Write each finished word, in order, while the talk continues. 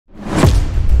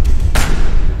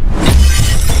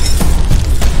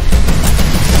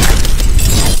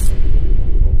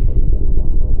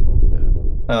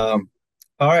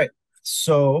All right.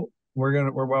 So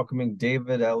we're welcoming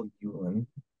David L. Ulin.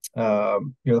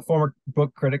 You're the former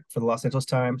book critic for the Los Angeles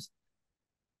Times,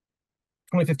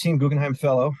 2015 Guggenheim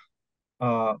Fellow,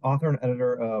 author and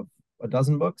editor of a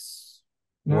dozen books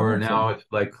now, Or or now something. it's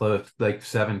like close, like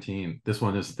 17. This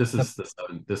is the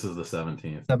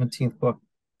 17th. 17th book.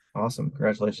 Awesome.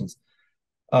 Congratulations.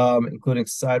 Including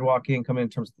Sidewalking, coming in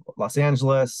terms of Los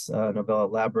Angeles, novella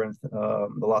Labyrinth, The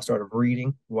Lost Art of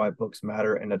Reading, Why Books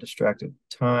Matter in a Distracted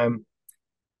Time,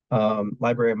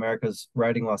 Library of America's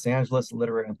Writing Los Angeles,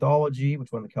 Literary Anthology,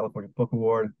 which won the California Book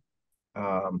Award.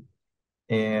 Um,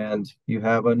 and you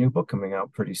have a new book coming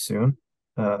out pretty soon.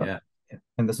 Uh, Yeah.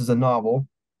 and this is a novel.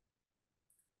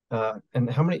 And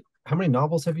how many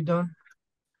novels have you done?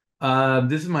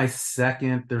 This is my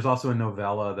second. There's also a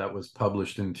novella that was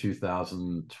published in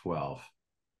 2012.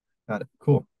 Got it.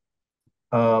 Cool.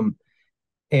 Um,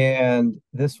 and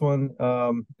this one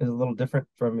is a little different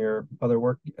from your other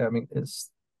work. I mean, this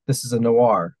is a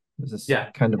noir. Is this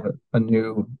Yeah. kind of a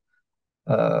new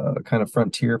kind of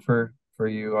frontier for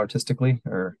you artistically,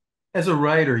 or As a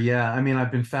writer, yeah. I mean,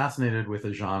 I've been fascinated with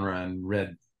the genre and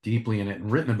read deeply in it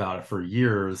and written about it for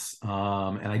years.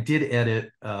 And I did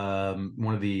edit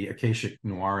one of the Acacia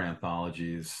Noir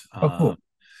anthologies. oh, cool.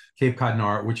 Cape Cod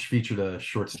Noir, which featured a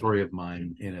short story of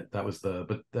mine in it. But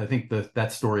I think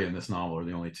that story and this novel are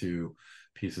the only two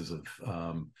pieces of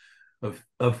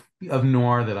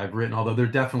noir that I've written. Although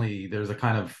there's a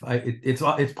kind of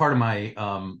it's part of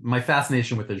my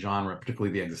fascination with the genre,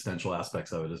 particularly the existential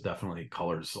aspects of it, is definitely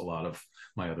colors a lot of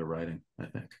my other writing, I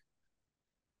think.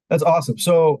 That's awesome.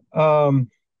 So, and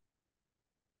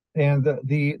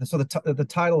the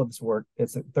title of this work,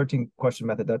 it's a 13 question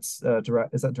method. That's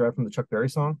derived, is that derived from the Chuck Berry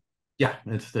song? Yeah,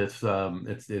 it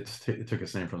took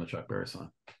its name from the Chuck Berry song.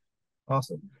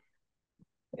 Awesome.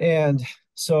 And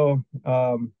so,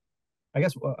 I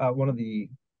guess one of the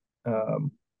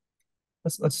um,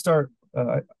 let's start.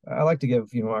 I like to give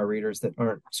our readers that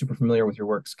aren't super familiar with your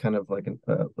works kind of like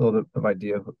a little bit of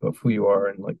idea of who you are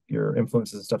and like your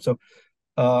influences and stuff. So,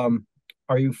 um,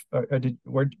 are you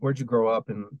where'd you grow up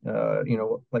and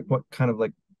like what kind of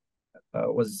like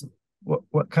was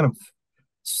what kind of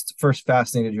first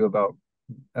fascinated you about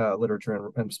literature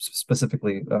and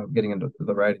specifically getting into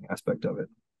the writing aspect of it?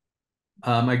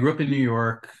 I grew up in New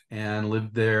York and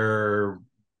lived there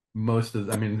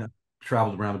I mean,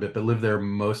 traveled around a bit, but lived there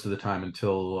most of the time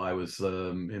until I was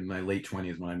in my late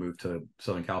 20s when I moved to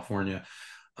Southern California.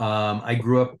 I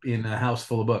grew up in a house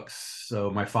full of books. So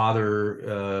my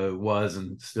father was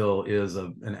and still is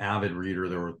an avid reader.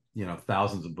 There were,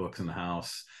 thousands of books in the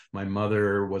house. My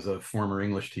mother was a former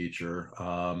English teacher,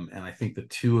 and I think the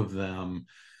two of them,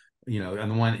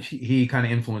 and the one he kind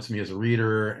of influenced me as a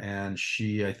reader, and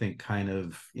she, I think, kind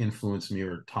of influenced me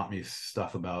or taught me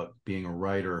stuff about being a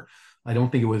writer. I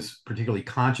don't think it was particularly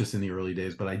conscious in the early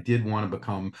days, but I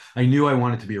knew I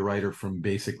wanted to be a writer from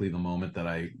basically the moment that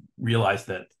I realized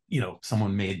that,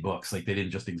 someone made books, like they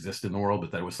didn't just exist in the world,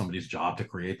 but that it was somebody's job to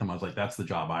create them. I was like, that's the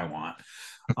job I want.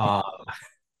 Uh,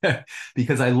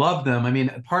 because I loved them. I mean,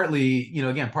 partly,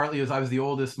 again, partly as I was the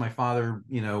oldest, my father,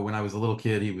 when I was a little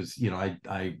kid, he was,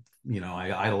 I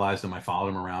idolized him. I followed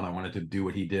him around. I wanted to do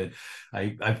what he did.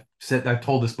 I've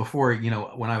told this before,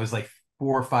 when I was like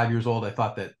 4 or 5 years old, I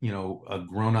thought that, a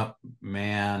grown-up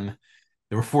man,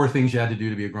 there were four things you had to do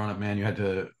to be a grown-up man. You had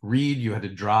to read, you had to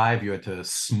drive, you had to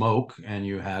smoke, and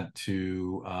you had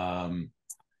to,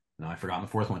 no, I forgot the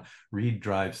fourth one. Read,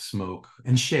 drive, smoke,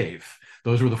 and shave.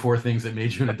 Those were the four things that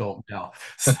made you an adult male.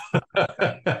 So,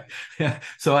 yeah,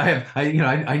 so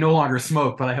I no longer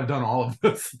smoke, but I have done all of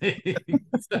those things.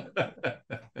 That's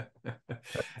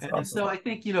And awesome. so I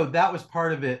think, that was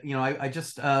part of it. I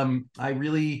just,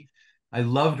 I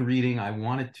loved reading. I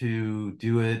wanted to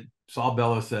do it. Saul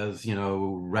Bellow says,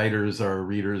 writers are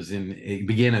readers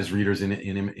begin as readers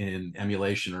in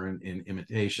emulation or in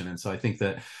imitation. And so I think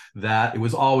that it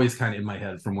was always kind of in my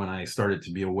head from when I started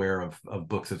to be aware of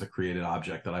books as a created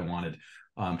object that I wanted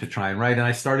to try and write. And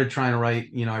I started trying to write,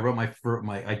 I wrote my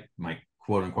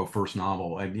quote unquote first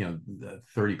novel,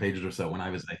 30 pages or so when I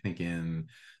was, I think, in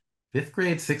fifth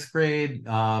grade, sixth grade.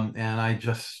 And I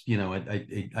just,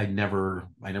 I never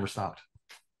stopped.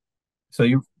 So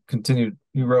you continued,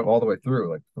 you wrote all the way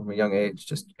through, like from a young age,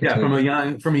 just Yeah, continued.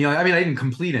 I mean, I didn't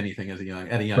complete anything at a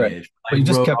young Right. age. But you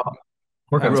just kept I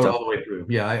working on wrote stuff. all the way through.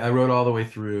 Yeah, I wrote all the way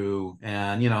through,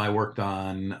 and I worked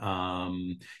on,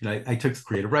 I took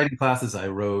creative writing classes. I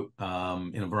wrote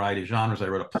in a variety of genres. I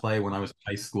wrote a play when I was in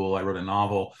high school. I wrote a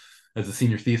novel as a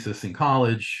senior thesis in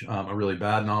college, a really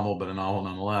bad novel, but a novel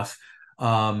nonetheless.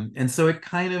 And so it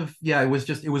kind of, yeah, it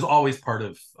was always part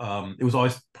of, my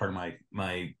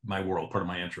world, part of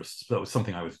my interests. So it was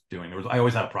something I was doing. I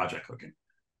always had a project cooking.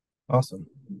 Awesome.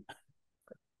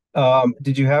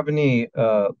 Did you have any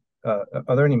are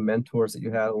there any mentors that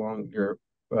you had along your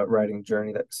writing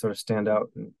journey that sort of stand out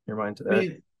in your mind I today?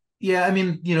 mean, yeah, I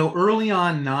mean, early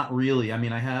on, not really. I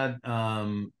mean, I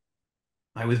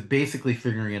was basically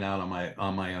figuring it out on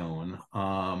my own.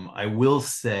 I will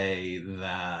say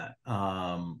that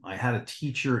I had a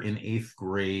teacher in eighth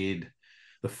grade.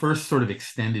 The first sort of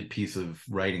extended piece of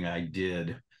writing I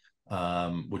did,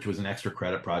 which was an extra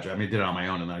credit project. I mean, I did it on my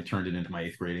own, and then I turned it into my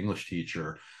eighth grade English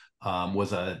teacher.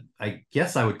 Was I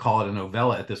guess I would call it a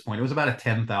novella at this point. It was about a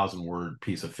 10,000 word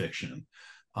piece of fiction,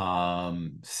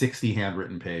 60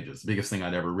 handwritten pages, the biggest thing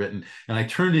I'd ever written. And I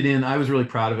turned it in. I was really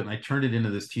proud of it. And I turned it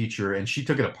into this teacher, and she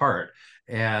took it apart.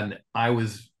 And I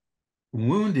was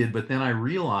wounded, but then I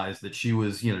realized that she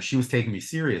was taking me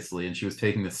seriously, and she was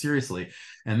taking this seriously.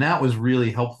 And that was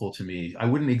really helpful to me. I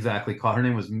wouldn't exactly call her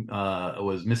name was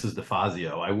Mrs.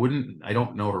 DeFazio. I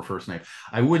don't know her first name.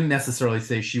 I wouldn't necessarily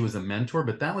say she was a mentor,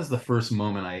 but that was the first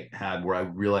moment I had where I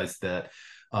realized that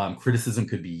criticism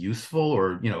could be useful,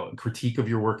 or a critique of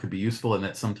your work could be useful, and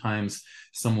that sometimes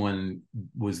someone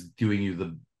was doing you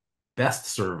the best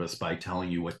service by telling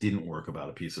you what didn't work about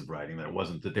a piece of writing, that it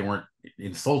wasn't that they weren't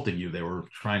insulting you, they were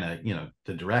trying to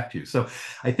to direct you. So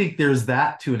I think there's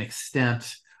that to an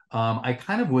extent. I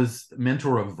kind of was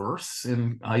mentor averse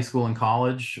in high school and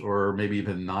college, or maybe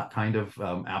even not kind of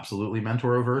absolutely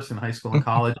mentor averse in high school and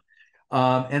college.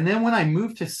 And then when I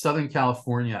moved to Southern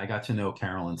California, I got to know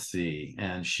Carolyn C.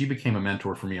 And she became a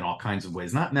mentor for me in all kinds of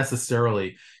ways, not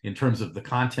necessarily in terms of the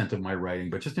content of my writing,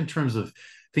 but just in terms of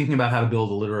thinking about how to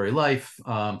build a literary life,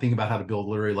 thinking about how to build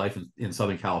literary life in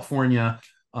Southern California,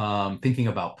 thinking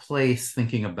about place,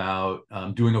 thinking about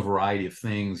doing a variety of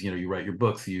things. You write your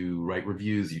books, you write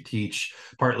reviews, you teach.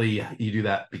 Partly you do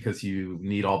that because you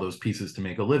need all those pieces to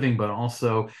make a living, but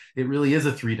also it really is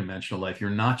a three-dimensional life. You're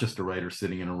not just a writer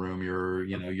sitting in a room. You're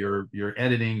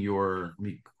editing. Let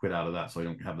me quit out of that so I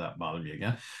don't have that bother me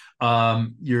again.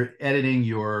 You're editing.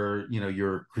 You're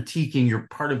critiquing. You're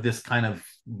part of this kind of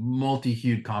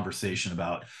multi-hued conversation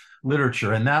about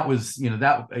literature. And that was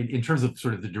that in terms of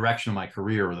sort of the direction of my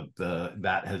career, or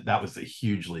that was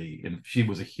she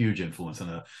was a huge influence,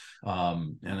 and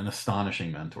an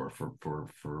astonishing mentor for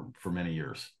many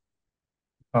years.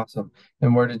 Awesome.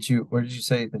 And where did you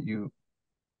say that you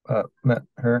met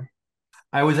her?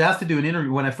 I was asked to do an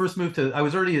interview when I first moved to. I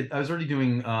was already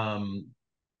doing a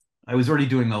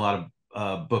lot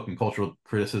of book and cultural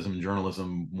criticism and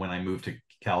journalism when I moved to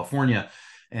California.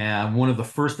 And one of the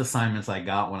first assignments I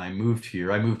got when I moved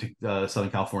here, I moved to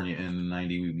Southern California in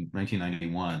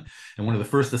 1991. And one of the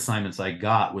first assignments I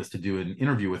got was to do an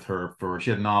interview with her she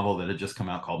had a novel that had just come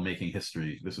out called Making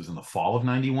History. This was in the fall of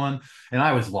 91. And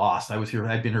I was lost.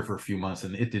 I'd been here for a few months,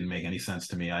 and it didn't make any sense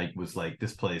to me. I was like,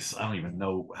 this place, I don't even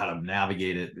know how to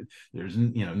navigate it. There's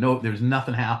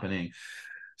nothing happening.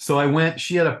 So I went.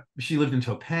 She lived in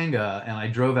Topanga, and I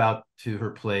drove out to her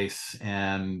place,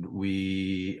 and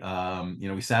we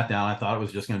sat down. I thought it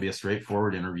was just going to be a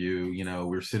straightforward interview. We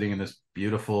were sitting in this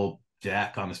beautiful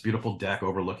deck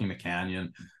overlooking the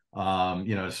canyon. At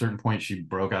a certain point, she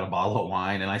broke out a bottle of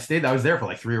wine, and I was there for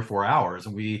like 3 or 4 hours.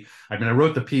 I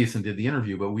wrote the piece and did the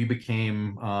interview, but we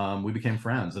became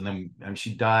friends. And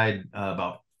she died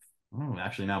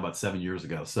actually now about 7 years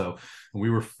ago. So we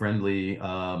were friendly.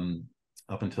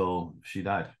 Up until she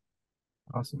died.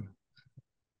 Awesome.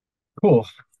 Cool.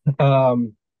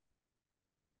 Um,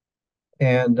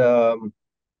 and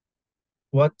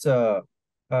what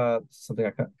something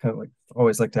I kind of like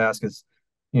always like to ask is,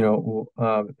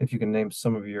 if you can name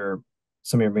some of your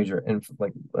major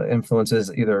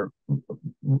influences, either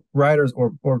writers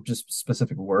or just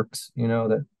specific works,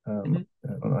 that Mhm. I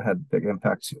don't know, had big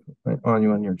impacts on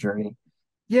you on your journey.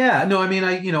 Yeah, no, I mean,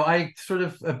 I sort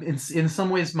of, in some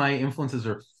ways, my influences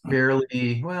are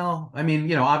fairly well. I mean,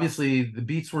 obviously, the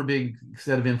Beats were a big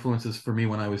set of influences for me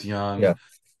when I was young, Yeah.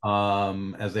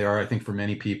 as they are, I think, for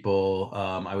many people.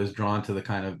 I was drawn to that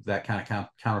kind of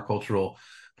countercultural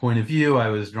point of view. I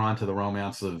was drawn to the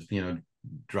romance of,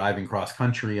 driving cross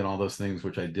country and all those things,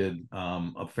 which I did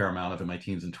a fair amount of in my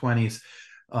teens and 20s.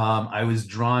 I was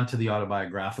drawn to the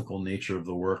autobiographical nature of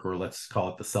the work, or let's call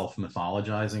it the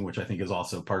self-mythologizing, which I think is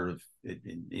also part of,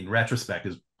 in retrospect,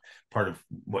 is part of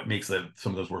what makes some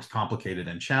of those works complicated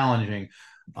and challenging.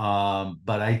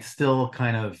 But I still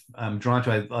kind of am drawn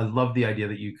to. I love the idea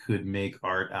that you could make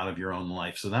art out of your own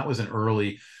life. So that was an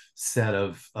early set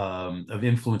of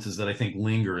influences that I think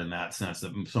linger in that sense.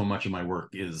 That so much of my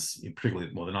work is,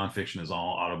 particularly, well, the nonfiction is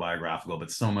all autobiographical,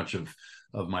 but so much of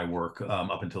my work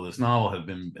up until this novel has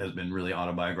been really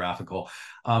autobiographical.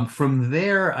 From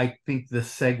there, I think the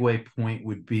segue point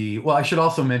would be, well, I should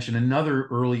also mention another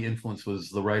early influence was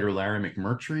the writer Larry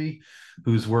McMurtry,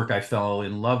 whose work I fell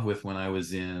in love with when I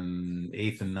was in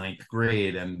eighth and ninth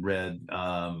grade, and read,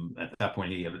 at that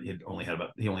point he only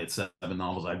had 7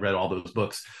 novels. I'd read all those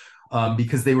books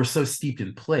because they were so steeped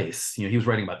in place. He was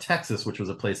writing about Texas, which was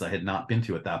a place I had not been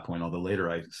to at that point, although later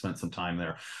I spent some time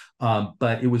there.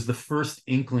 But it was the first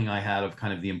inkling I had of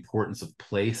kind of the importance of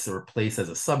place, or place as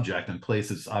a subject, and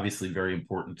place is obviously very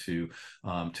important to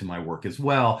my work as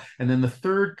well. And then the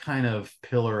third kind of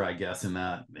pillar, I guess, in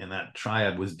that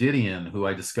triad was Didion, who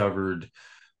I discovered.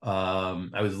 I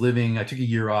took a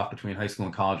year off between high school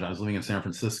and college, and I was living in San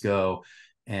Francisco.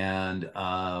 And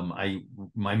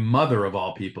my mother, of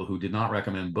all people, who did not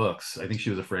recommend books, I think she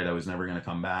was afraid I was never going to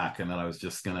come back, and that I was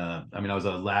just gonna. I mean, I was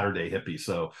a latter-day hippie,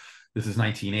 so this is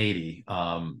 1980.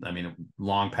 I mean,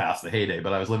 long past the heyday,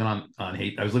 but I was living on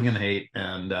hate. I was living in the hate,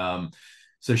 and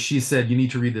so she said, "You need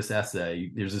to read this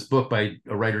essay. There's this book by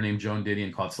a writer named Joan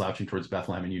Didion called Slouching Towards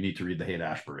Bethlehem, and you need to read the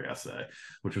Haight-Ashbury essay,"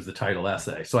 which was the title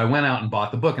essay. So I went out and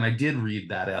bought the book, and I did read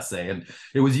that essay, and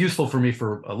it was useful for me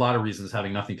for a lot of reasons,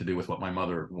 having nothing to do with what my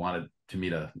mother wanted me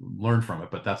to learn from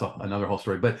it. But that's another whole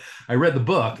story. But I read the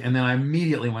book, and then I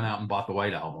immediately went out and bought the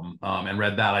White Album, and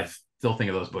read that. I still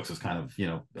think of those books as kind of,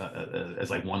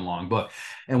 as like one long book.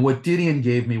 And what Didion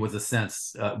gave me was a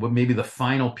sense, what maybe the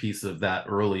final piece of that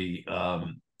early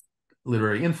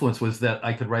literary influence was that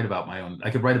I could write about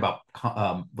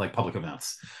like public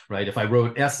events, right? If I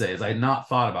wrote essays, I had not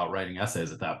thought about writing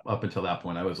essays up until that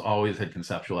point. I was always had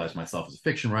conceptualized myself as a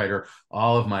fiction writer.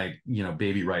 All of my,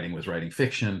 baby writing was writing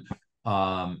fiction.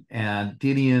 And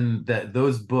Didion,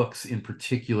 those books in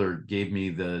particular gave me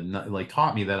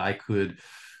taught me that I could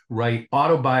write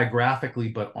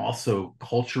autobiographically, but also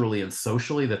culturally and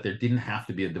socially, that there didn't have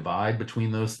to be a divide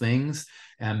between those things,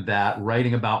 and that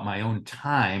writing about my own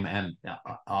time and,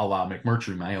 a la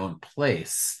McMurtry, my own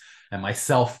place and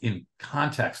myself in the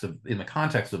context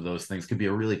of those things, could be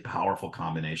a really powerful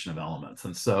combination of elements.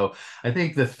 And so I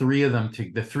think those three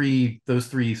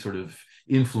sort of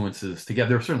influences together,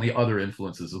 there are certainly other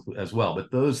influences as well,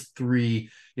 but those three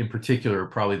in particular are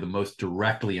probably the most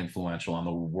directly influential on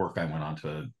the work I went on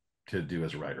to do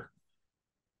as a writer.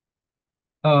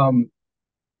 Um,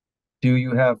 do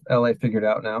you have LA figured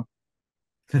out now?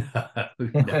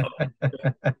 No,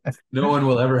 no one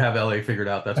will ever have LA figured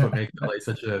out. That's what makes LA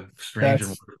such a strange and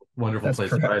That's wonderful that's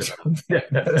place to write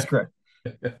correct. That is about.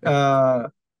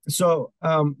 correct. So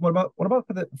what about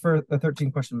for the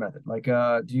 13 question method? Like,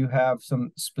 do you have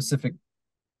some specific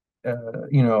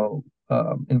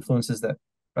influences that,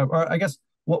 or I guess,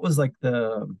 what was like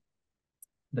the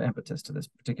impetus to this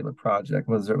particular project?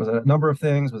 Was it a number of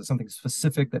things? Was it something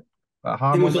specific, that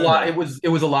aha It was a moment, lot. or It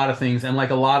was a lot of things, and like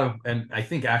a lot of, and I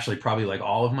think actually probably like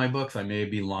all of my books. I may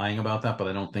be lying about that, but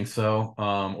I don't think so.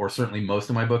 Or certainly most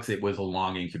of my books, it was a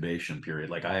long incubation period.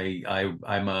 Like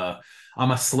I'm a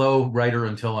slow writer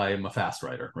until I'm a fast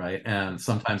writer, right? And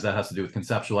sometimes that has to do with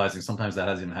conceptualizing. Sometimes that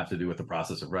doesn't even have to do with the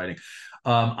process of writing.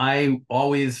 I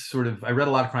read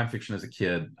a lot of crime fiction as a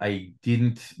kid. I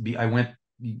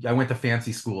went to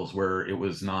fancy schools where it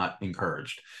was not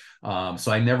encouraged.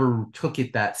 So I never took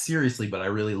it that seriously, but I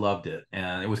really loved it.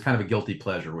 And it was kind of a guilty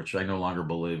pleasure, which I no longer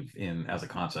believe in as a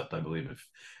concept. I believe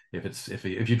if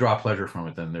you draw pleasure from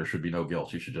it, then there should be no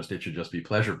guilt. It should just be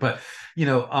pleasure. But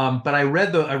but I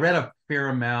read a fair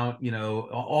amount,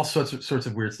 all sorts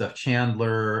of weird stuff.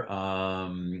 Chandler,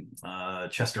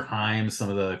 Chester Himes, some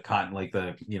of the Cotton, like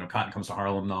the Cotton Comes to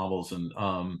Harlem novels, and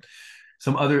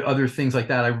some other things like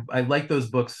that. I like those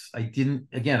books. I didn't,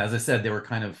 again, as I said, they were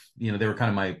kind of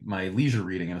my leisure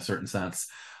reading in a certain sense.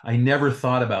 I never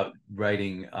thought about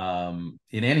writing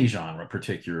in any genre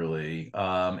particularly.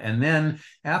 And then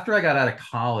after I got out of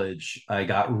college, I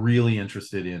got really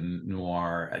interested in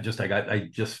noir. I just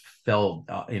fell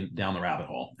down the rabbit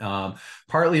hole.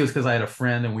 Partly it was because I had a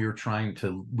friend, and we were trying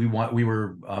to write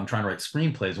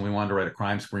screenplays, and we wanted to write a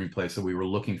crime screenplay. So we were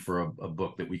looking for a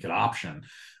book that we could option.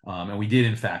 And we did,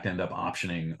 in fact, end up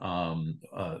optioning a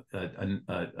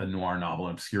noir novel,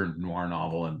 an obscure noir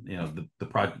novel, and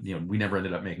we never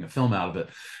ended up making a film out of it.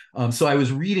 So I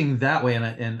was reading that way,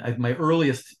 and my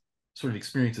earliest sort of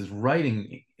experiences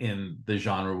writing in the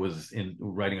genre was in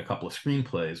writing a couple of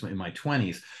screenplays in my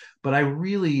 20s. But I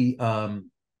really I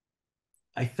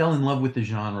fell in love with the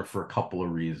genre for a couple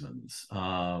of reasons.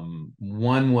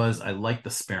 One was I liked the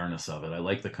spareness of it. I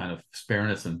liked the kind of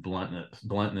spareness and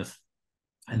bluntness.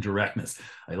 and directness.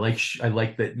 I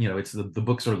like that, it's the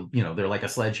books are, they're like a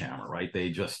sledgehammer, right?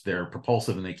 They're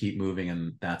propulsive and they keep moving,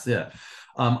 and that's it.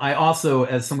 I also,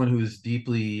 as someone who's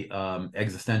deeply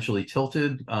existentially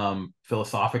tilted,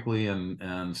 philosophically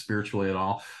and spiritually and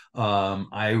all,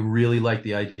 I really like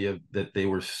the idea that they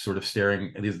were sort of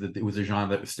staring. It was a genre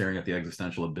that was staring at the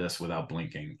existential abyss without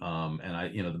blinking.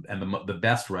 And the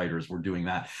best writers were doing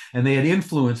that, and they had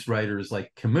influenced writers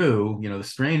like Camus, The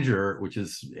Stranger, which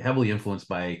is heavily influenced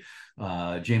by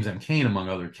James M. Cain,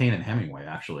 Cain and Hemingway,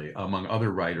 actually, among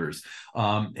other writers.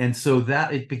 And so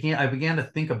I began to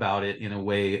think about it in a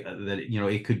way that,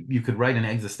 you could write an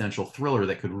existential thriller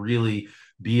that could really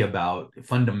be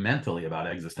fundamentally about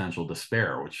existential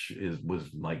despair, which was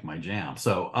like my jam.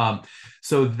 So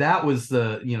that was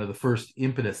the first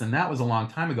impetus, and that was a long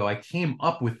time ago. I came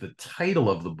up with the title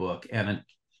of the book and a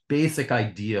basic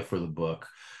idea for the book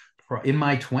in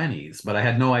my 20s, but I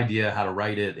had no idea how to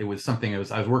write it. It was something I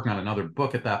was working on another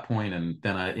book at that point, and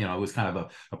then it was kind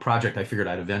of a project I figured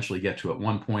I'd eventually get to at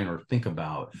one point or think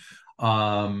about.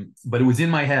 But it was in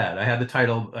my head. I had the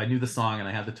title, I knew the song, and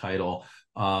I had the title.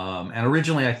 And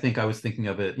originally, I think I was thinking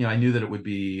of it. I knew that it would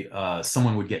be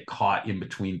someone would get caught in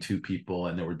between two people,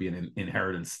 and there would be an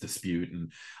inheritance dispute,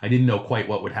 and I didn't know quite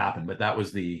what would happen, but that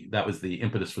was the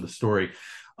impetus for the story.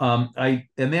 And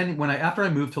then after I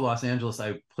moved to Los Angeles,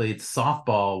 I played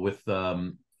softball with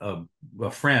a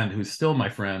friend who's still my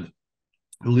friend,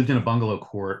 who lived in a bungalow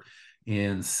court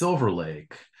in Silver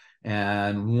Lake.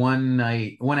 And one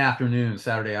afternoon,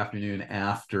 Saturday afternoon,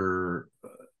 after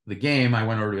the game, I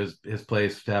went over to his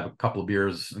place to have a couple of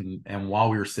beers, and while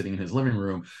we were sitting in his living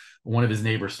room, one of his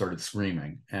neighbors started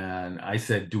screaming, and I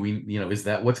said, is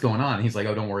that what's going on? And he's like,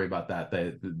 oh, don't worry about that.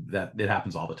 That it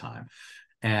happens all the time.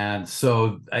 And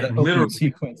so I The opening literally,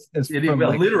 sequence is from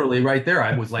like, literally right there,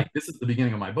 I was like, this is the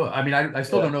beginning of my book. I mean, I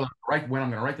still yeah. don't know when I'm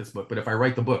going to write this book, but if I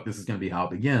write the book, this is going to be how it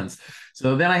begins.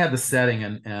 So then I had the setting,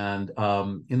 and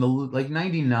in the like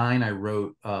 99, I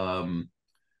wrote 4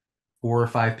 or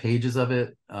 5 pages of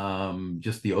it,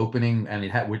 just the opening, and it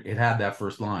had that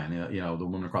first line, the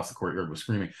woman across the courtyard was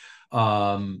screaming.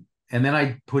 And then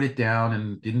I put it down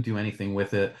and didn't do anything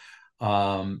with it.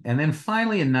 And then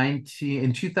finally in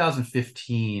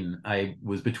 2015, I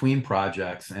was between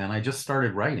projects and I just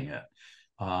started writing it.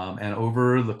 And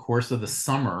over the course of the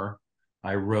summer,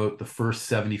 I wrote the first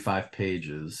 75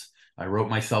 pages. I wrote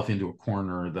myself into a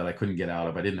corner that I couldn't get out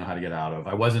of. I didn't know how to get out of.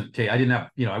 I wasn't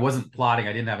plotting.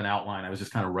 I didn't have an outline. I was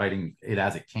just kind of writing it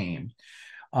as it came.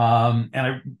 So I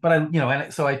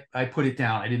put it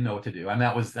down. I didn't know what to do. And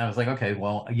I was like, okay,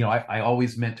 well, I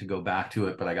always meant to go back to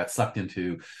it, but I got sucked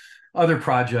into other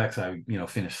projects. I,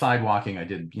 finished sidewalking. I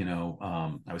did,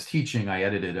 I was teaching, I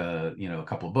edited a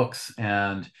couple of books,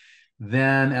 and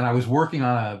I was working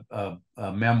on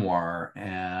a memoir,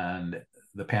 and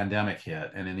the pandemic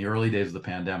hit. And in the early days of the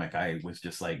pandemic, I was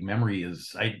just like, I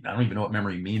don't even know what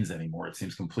memory means anymore. It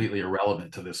seems completely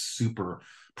irrelevant to this super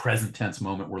present tense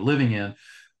moment we're living in.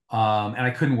 And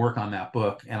I couldn't work on that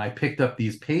book. And I picked up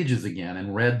these pages again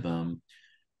and read them.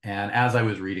 And as I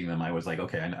was reading them, I was like,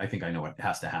 okay, I think I know what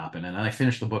has to happen. And then I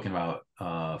finished the book in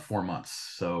about 4 months.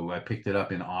 So I picked it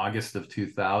up in August of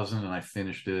 2000, and I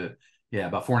finished it,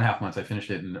 about 4.5 months. I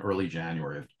finished it in early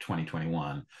January of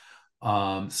 2021.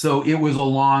 So it was a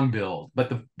long build,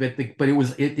 but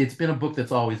it's been a book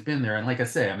that's always been there. And like I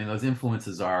say, I mean, those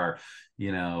influences are,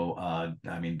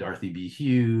 Dorothy B.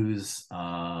 Hughes.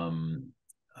 I'm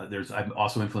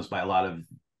also influenced by a lot of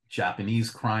Japanese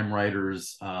crime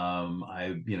writers.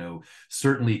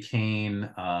 Certainly Cain,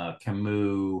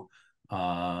 Camus,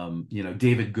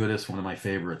 David Goodis, one of my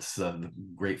favorites, the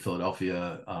great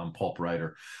Philadelphia pulp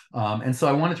writer. And so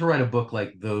I wanted to write a book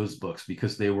like those books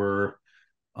because they were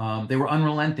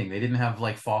unrelenting. They didn't have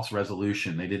like false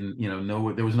resolution. They didn't,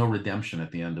 there was no redemption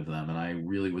at the end of them. And I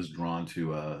really was drawn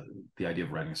to the idea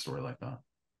of writing a story like that.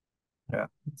 Yeah,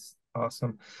 it's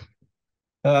awesome.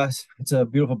 It's a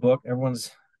beautiful book.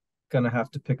 Everyone's gonna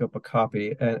have to pick up a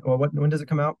copy. And well, when does it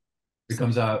come out? It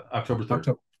comes out October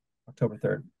 3rd. October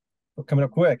 3rd. Well, coming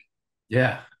up quick.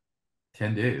 Yeah,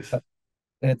 10 days.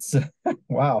 It's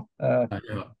wow. I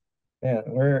know. Man,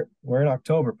 we're in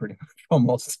October pretty much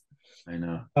almost. I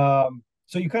know.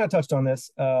 So you kind of touched on this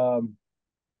a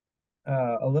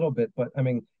little bit, but I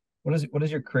mean, what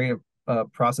does your creative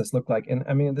process look like? And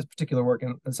I mean, in this particular work,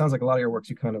 and it sounds like a lot of your works,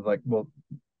 you kind of like will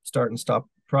start and stop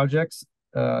projects.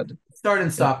 Start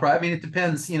and stop. Right. I mean, it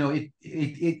depends.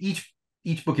 Each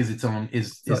book is its own So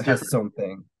is it has different. its own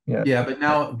thing. Yeah. Yeah, but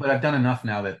I've done enough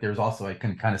now that there's also I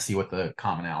can kind of see what the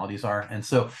commonalities are. And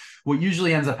so what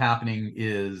usually ends up happening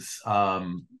is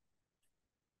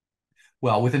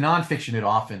Well, with a nonfiction, it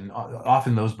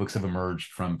often those books have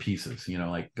emerged from pieces. You know,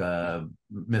 like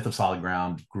Myth of Solid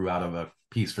Ground grew out of a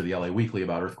piece for the LA Weekly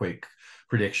about earthquake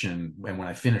prediction. And when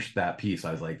I finished that piece,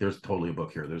 I was like, "There's totally a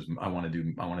book here. I want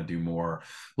to do more."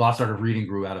 Lost Art of Reading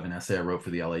grew out of an essay I wrote for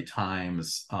the LA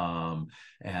Times,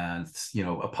 and you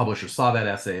know, a publisher saw that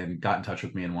essay and got in touch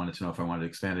with me and wanted to know if I wanted to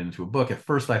expand it into a book. At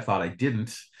first, I thought I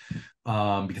didn't,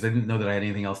 because I didn't know that I had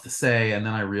anything else to say. And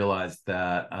then I realized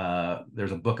that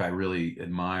there's a book I really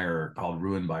admire called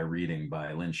Ruined by Reading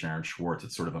by Lynn Sharon Schwartz.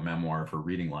 It's sort of a memoir of her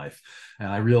reading life. And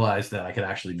I realized that I could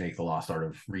actually make The Lost Art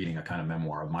of Reading a kind of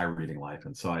memoir of my reading life.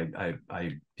 And so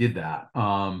I did that.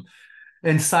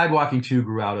 And Sidewalking too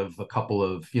grew out of a couple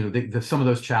of, you know, some of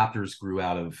those chapters grew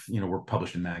out of, you know, were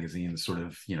published in magazines sort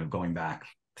of, you know, going back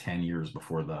 10 years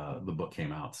before the book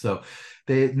came out. So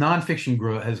the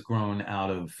nonfiction has grown out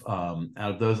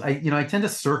of those. I tend to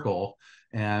circle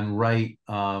and write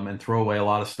and throw away a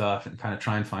lot of stuff and kind of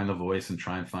try and find the voice and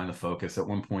try and find the focus. At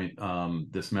one point,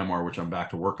 this memoir, which I'm back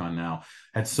to work on now,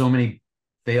 had so many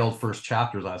failed first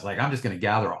chapters. I was like, I'm just going to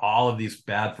gather all of these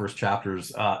bad first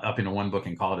chapters up into one book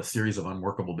and call it a series of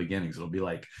unworkable beginnings. It'll be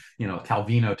like, you know, a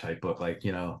Calvino type book, like,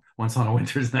 you know, Once on a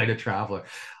Winter's Night, a Traveler.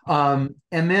 And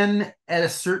then at a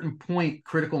certain point,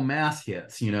 critical mass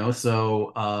hits, you know,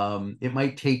 so it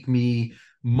might take me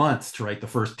months to write the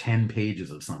first 10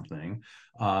 pages of something.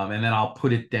 And then I'll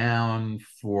put it down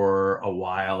for a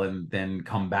while and then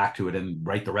come back to it and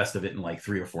write the rest of it in like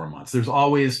 3 or 4 months. There's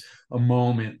always a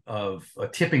moment of a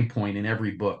tipping point in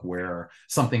every book where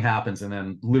something happens and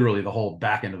then literally the whole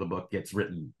back end of the book gets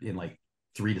written in like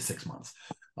 3 to 6 months.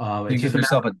 You It's give just a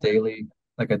yourself matter. a daily,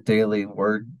 like a daily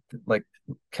word, like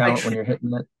I count when you're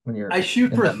hitting it, when you're I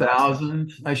shoot in for a that mindset.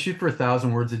 thousand. I shoot for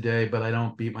 1,000 words a day, but I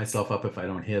don't beat myself up if I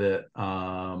don't hit it.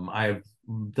 I've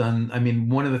done. I mean,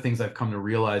 one of the things I've come to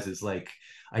realize is like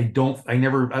I don't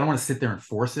want to sit there and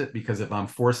force it, because if I'm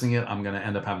forcing it, I'm going to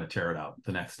end up having to tear it out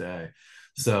the next day.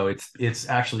 So it's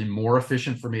actually more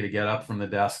efficient for me to get up from the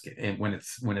desk and when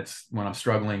I'm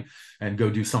struggling and go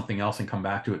do something else and come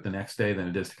back to it the next day than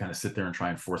it is to kind of sit there and try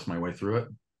and force my way through it.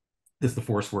 Is the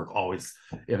force work always,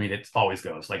 I mean, it always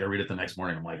goes. Like I read it the next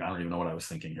morning, I'm like, I don't even know what I was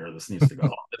thinking here. This needs to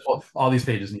go. All these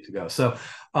pages need to go. So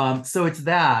it's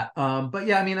that. But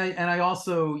yeah, I mean, I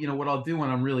also, you know, what I'll do when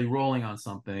I'm really rolling on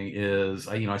something is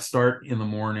I start in the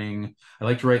morning. I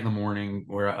like to write in the morning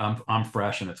where I'm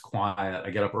fresh and it's quiet.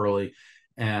 I get up early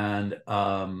and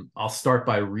I'll start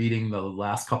by reading the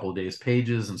last couple of days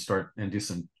pages and start and do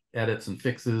some edits and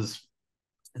fixes,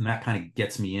 and that kind of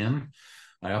gets me in.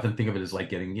 I often think of it as like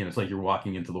getting, you know, it's like you're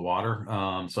walking into the water.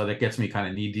 So that gets me kind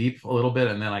of knee deep a little bit,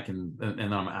 and then and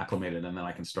then I'm acclimated, and then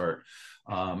I can start.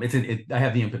 I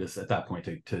have the impetus at that point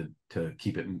to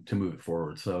keep it, to move it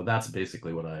forward. So that's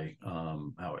basically what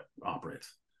how it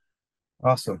operates.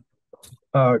 Awesome.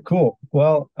 Cool.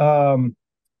 Well,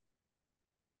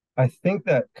 I think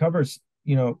that covers,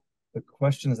 the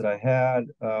questions that I had,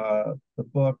 the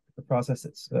book, the process.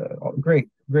 It's great,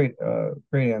 great,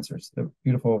 great answers. They're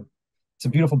beautiful. It's a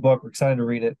beautiful book. We're excited to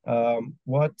read it. Do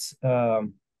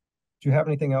you have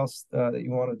anything else that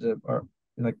you wanted to, or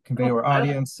like convey to our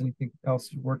audience? Anything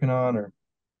else you're working on, or?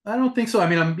 I don't think so. I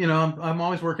mean, I'm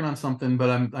always working on something, but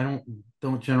I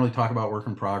don't generally talk about work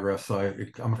in progress. So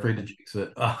I'm affaid to jinx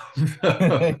it.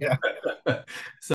 Yeah. So